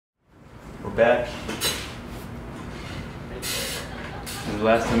We're back. And the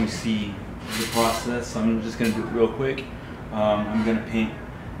last time you see the process, I'm just going to do it real quick. I'm going to paint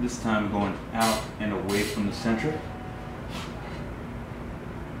this time going out and away from the center.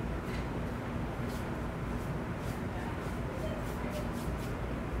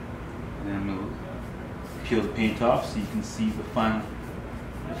 And then I'm going to peel the paint off so you can see the final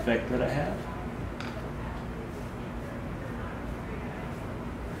effect that I have.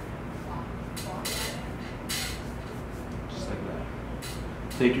 Just like that.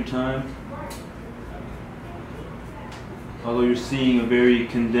 Take your time. Although you're seeing a very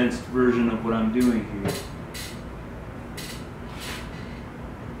condensed version of what I'm doing here,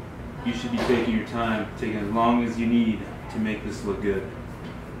 you should be taking your time, taking as long as you need to make this look good.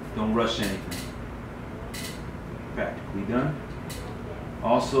 Don't rush anything. Practically done.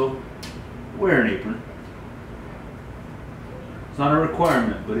 Also, wear an apron. It's not a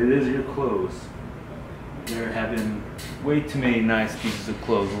requirement, but it is your clothes. There have been way too many nice pieces of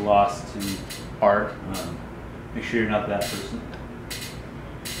clothes lost to art. Make sure you're not that person.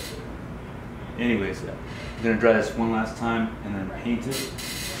 Anyways, I'm going to dry this one last time and then paint it.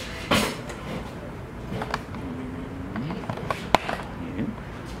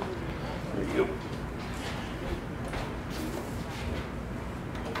 There you go.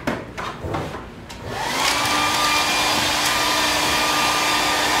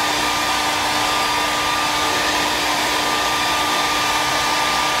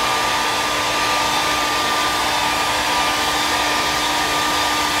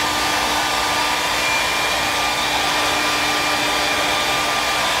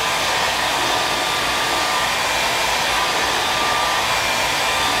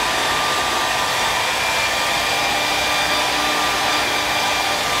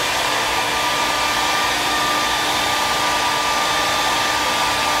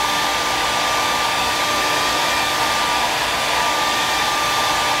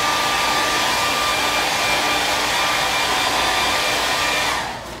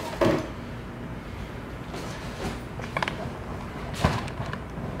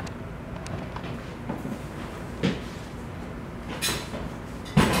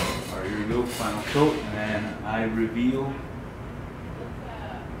 Final coat, and then I reveal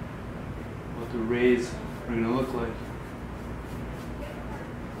what the rays are going to look like.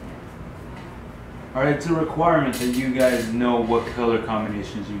 Alright, it's a requirement that you guys know what color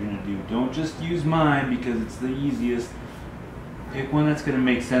combinations you're going to do. Don't just use mine because it's the easiest. Pick one that's going to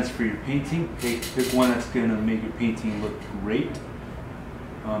make sense for your painting. Pick one that's going to make your painting look great.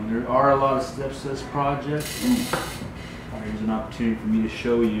 There are a lot of steps to this project. Here's an opportunity for me to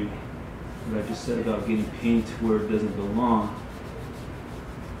show you what I just said about getting paint where it doesn't belong.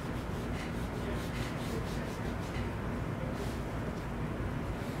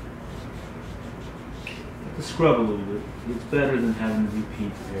 Have to scrub a little bit. It's better than having to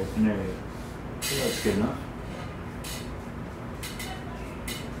repaint an area. So that's good enough.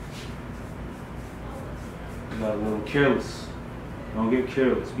 I got a little careless. Don't get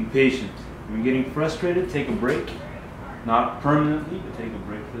careless. Be patient. When you're getting frustrated, take a break. Not permanently, but take a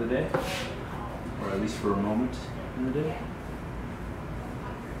break for the day. Or at least for a moment in the day.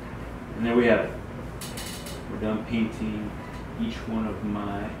 And there we have it. We're done painting each one of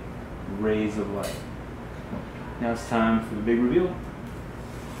my rays of light. Now it's time for the big reveal.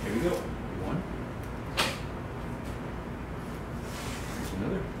 Here we go. One. Here's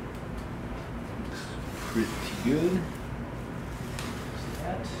another. Looks pretty good. There's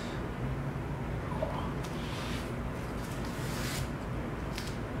that.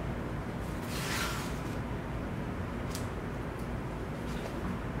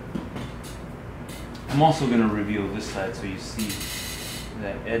 I'm also going to reveal this side so you see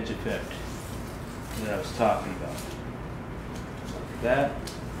that edge effect that I was talking about. Like that,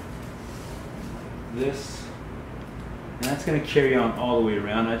 this, and that's going to carry on all the way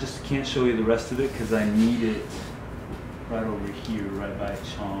around. I just can't show you the rest of it because I need it right over here, right by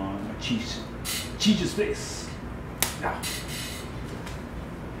Cheech's face. Now.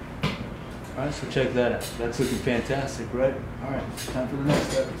 Alright, so check that out. That's looking fantastic, right? Alright, time for the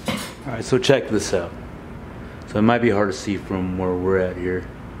next step. Alright, so check this out. So it might be hard to see from where we're at here,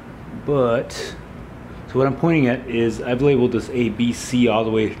 but so what I'm pointing at is I've labeled this A, B, C all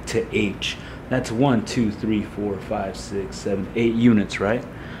the way to H. That's 1, 2, 3, 4, 5, 6, 7, 8 units, right?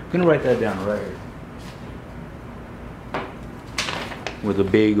 I'm gonna write that down right here with a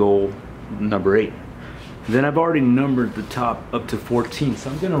big old number 8. Then I've already numbered the top up to 14, so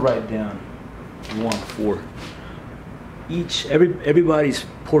I'm gonna write down 1, 4. everybody's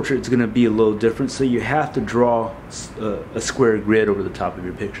portrait is going to be a little different, so you have to draw a square grid over the top of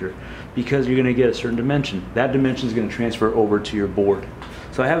your picture because you're going to get a certain dimension. That dimension is going to transfer over to your board.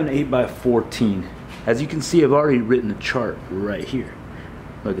 So I have an 8x14. As you can see, I've already written a chart right here.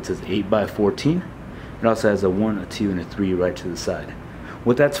 Look, it says 8x14. It also has a 1, a 2, and a 3 right to the side.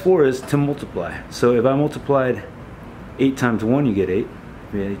 What that's for is to multiply. So if I multiplied 8 times 1, you get 8.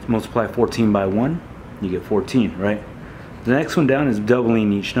 If you multiply 14 by 1, you get 14, right? The next one down is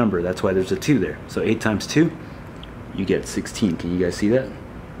doubling each number. That's why there's a 2 there. So 8 times 2, you get 16. Can you guys see that?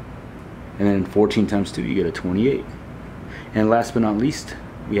 And then 14 times 2, you get a 28. And last but not least,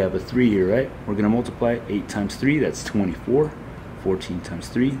 we have a 3 here, right? We're going to multiply 8 times 3, that's 24. 14 times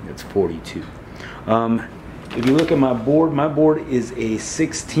 3, that's 42. If you look at my board is a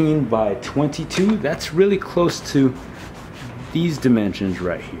 16 by 22. That's really close to these dimensions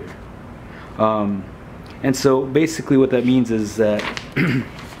right here. And so basically what that means is that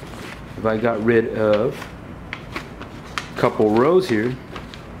if I got rid of a couple rows here,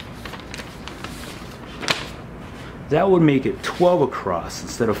 that would make it 12 across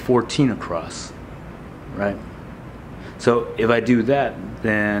instead of 14 across, right? So if I do that,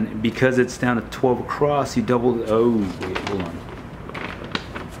 then because it's down to 12 across, you double, oh, wait, hold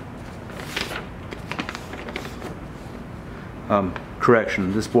on.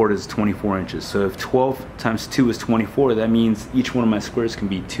 Correction, this board is 24 inches. So if 12 times 2 is 24, that means each one of my squares can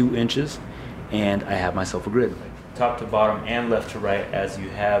be 2 inches, and I have myself a grid. Top to bottom and left to right as you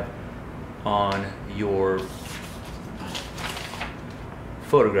have on your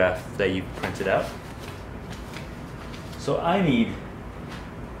photograph that you printed out. So I need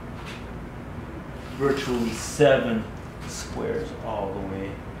virtually 7 squares all the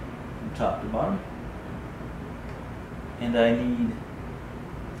way from top to bottom. And I need,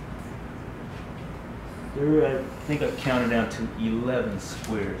 I think I've counted down to 11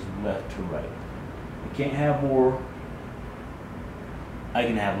 squares left to right. I can't have more, I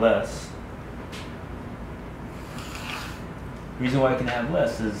can have less. The reason why I can have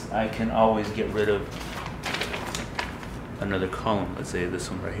less is I can always get rid of another column, let's say this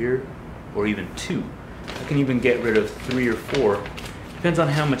one right here, or even 2. I can even get rid of 3 or 4, depends on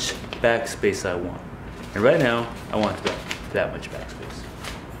how much backspace I want. And right now, I want that much backspace.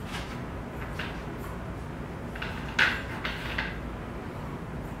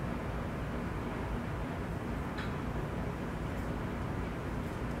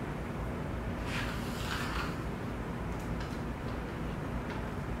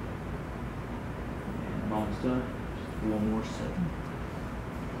 And I'm almost done. Just one more second.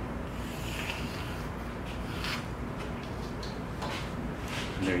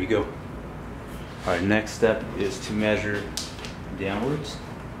 And there you go. Alright, next step is to measure downwards.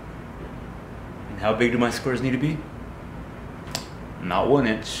 And how big do my squares need to be? Not 1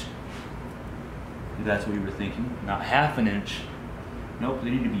 inch. If that's what you were thinking. Not half an inch. Nope, they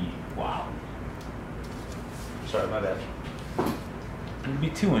need to be, wow. Sorry, my bad. They need to be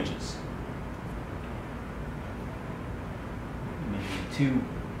 2 inches. Maybe 2,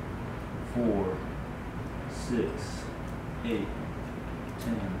 4, 6, 8,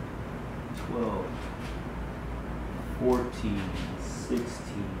 10, 12, 14, 16,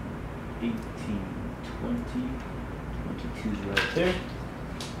 18, 20, 22 is right there.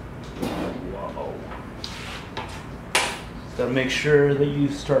 Wow. Just gotta make sure that you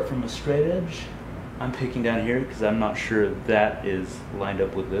start from a straight edge. I'm picking down here because I'm not sure that is lined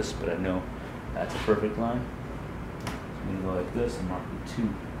up with this, but I know that's a perfect line. So I'm gonna go like this and mark the 2,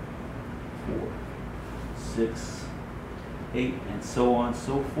 4, 6, 8, and so on and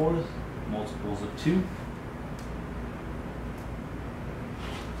so forth. Multiples of 2.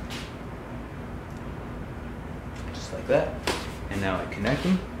 Just like that. And now I connect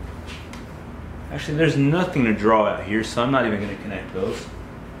them. Actually, there's nothing to draw out here, so I'm not even going to connect those.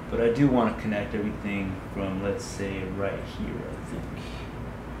 But I do want to connect everything from, let's say, right here, I think.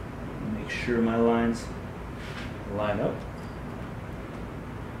 Make sure my lines line up.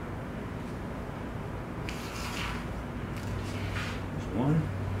 There's one.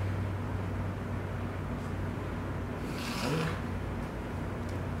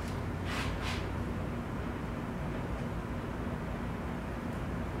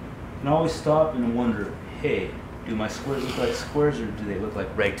 And I always stop and wonder, hey, do my squares look like squares or do they look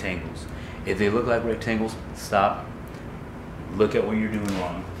like rectangles? If they look like rectangles, stop, look at what you're doing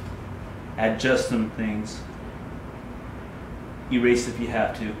wrong, adjust some things, erase if you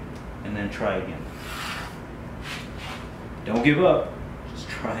have to, and then try again. Don't give up, just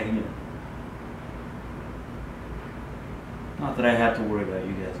try again. Not that I have to worry about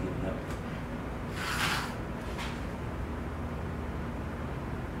you guys giving up.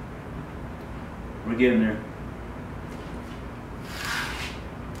 We're getting there.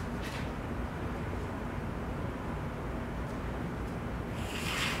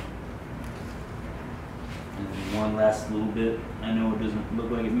 And then one last little bit. I know it doesn't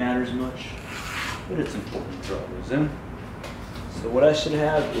look like it matters much, but it's important to draw those in. So what I should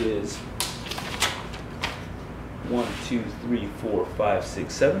have is 1, 2, 3, 4, 5,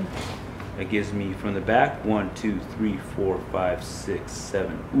 6, 7. That gives me from the back 1, 2, 3, 4, 5, 6,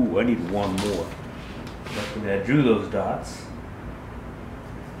 7. Ooh, I need one more. Luckily I drew those dots.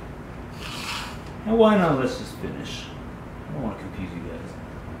 And why not? Let's just finish. I don't want to confuse you guys.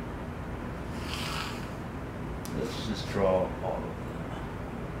 Let's just draw all of them.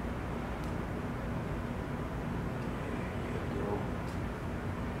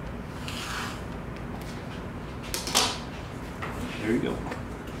 There you go.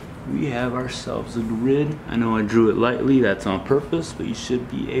 We have ourselves a grid. I know I drew it lightly, that's on purpose, but you should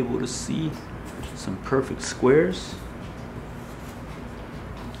be able to see some perfect squares.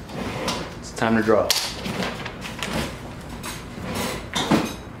 It's time to draw.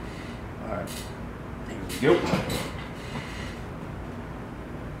 Alright, there we go.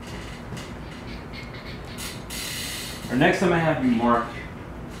 Or next time I have you mark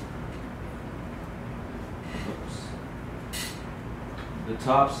the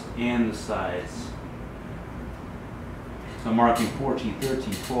tops and the sides. So I'm marking 14,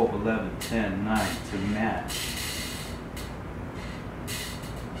 13, 12, 11, 10, 9 to match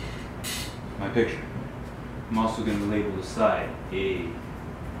my picture. I'm also going to label the side A,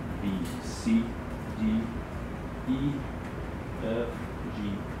 B, C, D, E, F,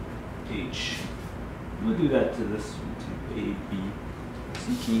 G, H. We'll do that to this one too. A, B,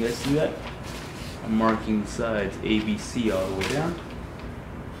 C. Can you guys see that? I'm marking the sides A, B, C all the way down.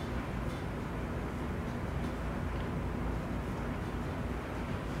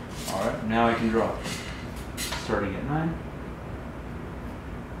 Alright, now I can draw. Starting at 9.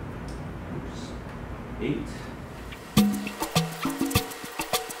 Oops. 8.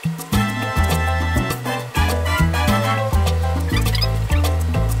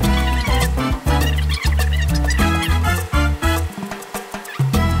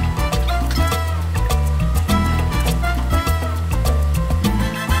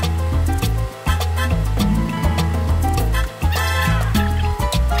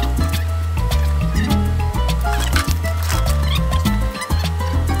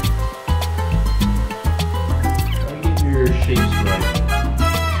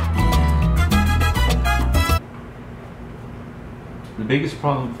 The biggest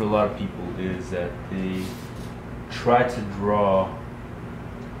problem for a lot of people is that they try to draw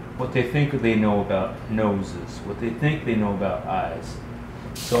what they think they know about noses, what they think they know about eyes.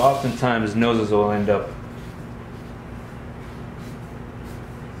 So oftentimes noses will end up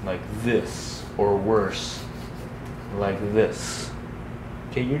like this, or worse, like this.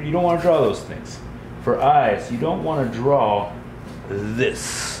 Okay, you don't want to draw those things. For eyes, you don't want to draw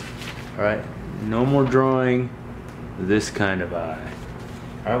this. Alright, no more drawing this kind of eye.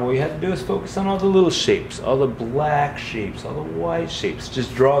 Alright, what you have to do is focus on all the little shapes, all the black shapes, all the white shapes.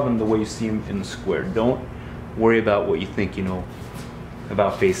 Just draw them the way you see them in the square. Don't worry about what you think you know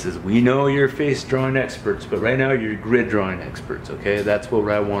about faces. We know you're face drawing experts, but right now you're grid drawing experts, okay? That's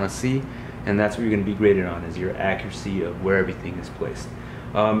what I want to see, and that's what you're going to be graded on, is your accuracy of where everything is placed.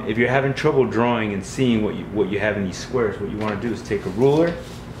 If you're having trouble drawing and seeing what you have in these squares, what you want to do is take a ruler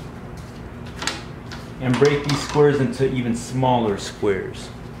and break these squares into even smaller squares.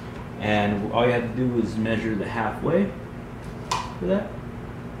 And all you have to do is measure the halfway for that,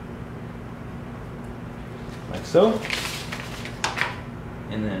 like so.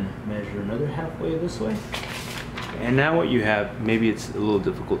 And then measure another halfway this way. And now what you have, maybe it's a little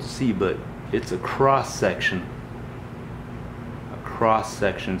difficult to see, but it's a cross section. A cross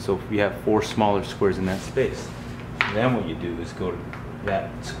section, so if you have 4 smaller squares in that space. Then what you do is go to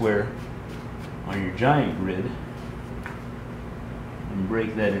that square on your giant grid and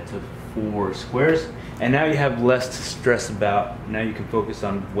break that into 4 squares, and now you have less to stress about. Now you can focus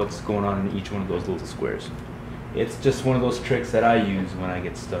on what's going on in each one of those little squares. It's just one of those tricks that I use when I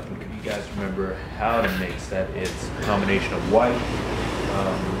get stuck. And if you guys remember how to mix that, it's a combination of white,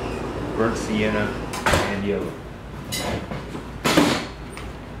 burnt sienna, and yellow.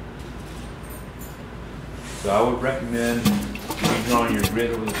 So I would recommend drawing your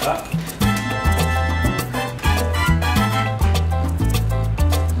grid over the top.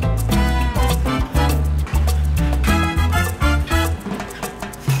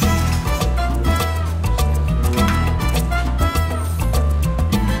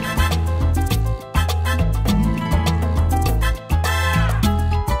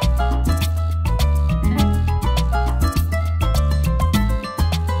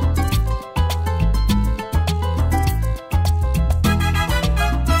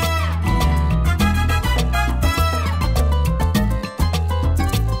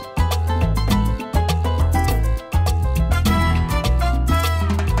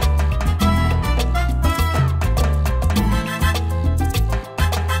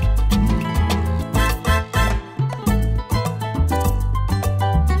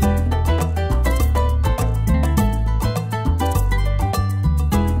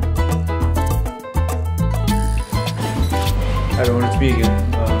 Hi everyone, it's me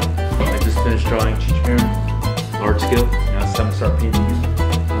again. I just finished drawing Cheech Marin, large scale. Now it's time to start painting it.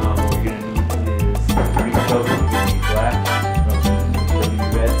 What you're going to need is green color, you're going to need black, you're going to need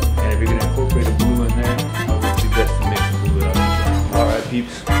red, and if you're going to incorporate a blue in there, I would suggest to mix the blue up. Alright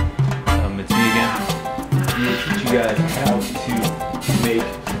peeps, it's me again. I'm going to teach you guys how to make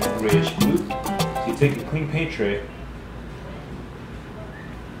grayish blue. So you take a clean paint tray,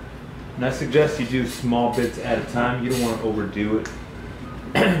 and I suggest you do small bits at a time. You don't want to overdo it,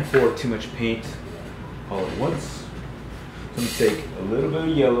 pour too much paint all at once. So I'm going to take a little bit of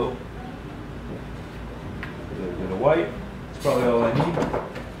yellow, a little bit of white. That's probably all I need.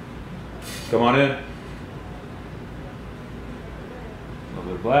 Come on in. A little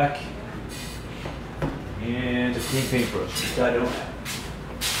bit of black. And a clean paintbrush, which I don't have.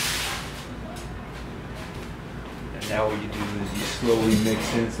 And now what you do is you slowly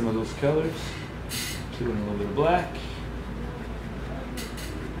mix in some of those colors. Throw in a little bit of black.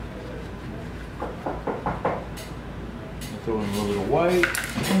 Throw in a little bit of white.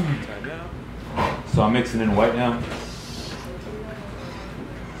 So I'm mixing in white now.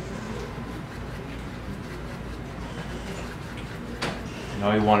 And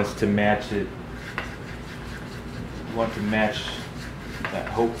all you want is to match it. You want to match that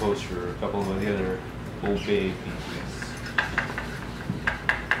Hope poster or a couple of the other Old Bay paintings.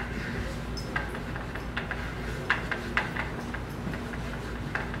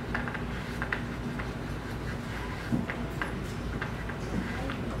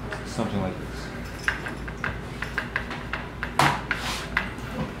 Something like this.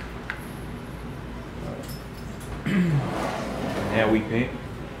 Now we paint.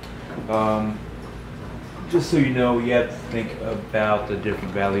 Just so you know, you have to think about the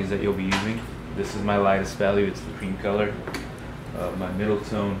different values that you'll be using. This is my lightest value, it's the cream color. My middle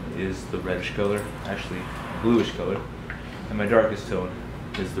tone is the reddish color, actually bluish color. And my darkest tone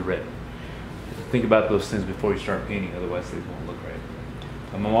is the red. Think about those things before you start painting, otherwise things won't look right.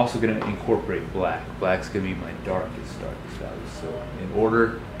 I'm also going to incorporate black. Black's going to be my darkest value. So in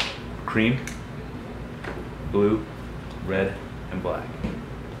order, cream, blue, red, and black.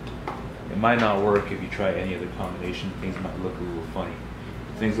 It might not work if you try any other combination. Things might look a little funny.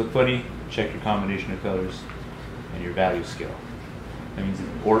 If things look funny, check your combination of colors and your value scale. That means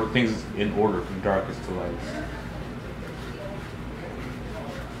things in order from darkest to lightest.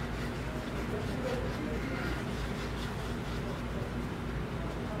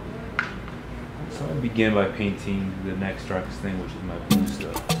 So I begin by painting the next darkest thing, which is my blue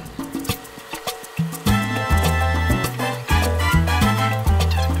stuff.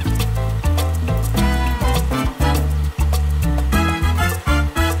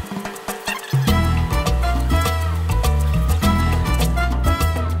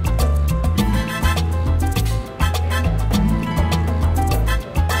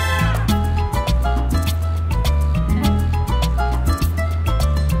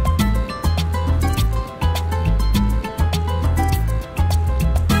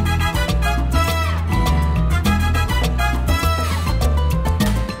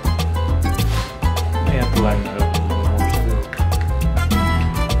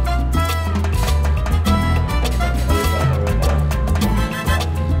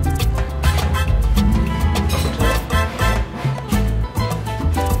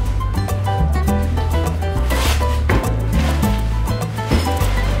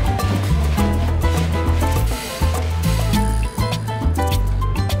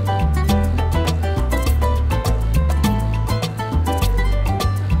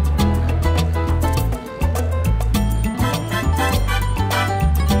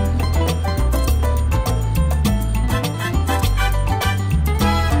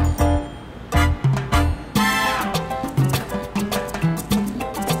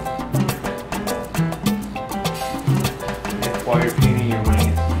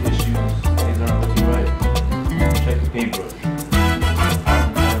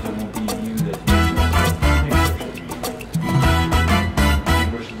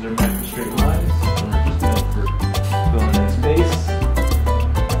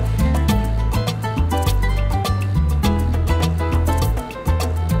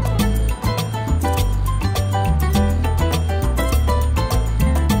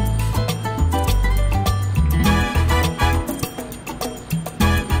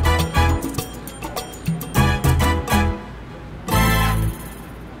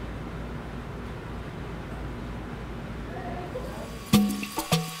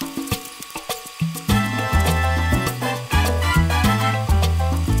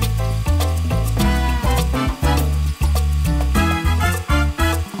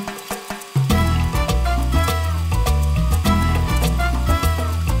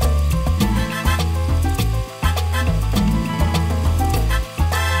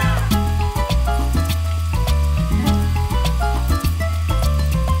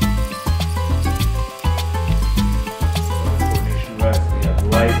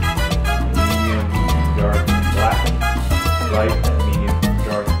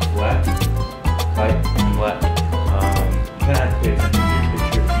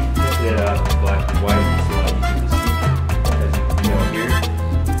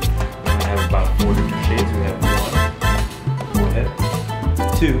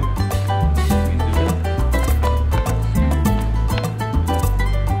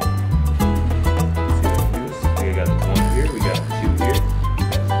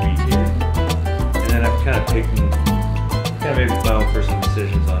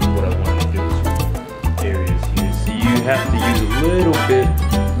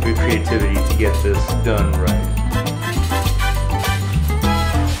 creativity to get this done right.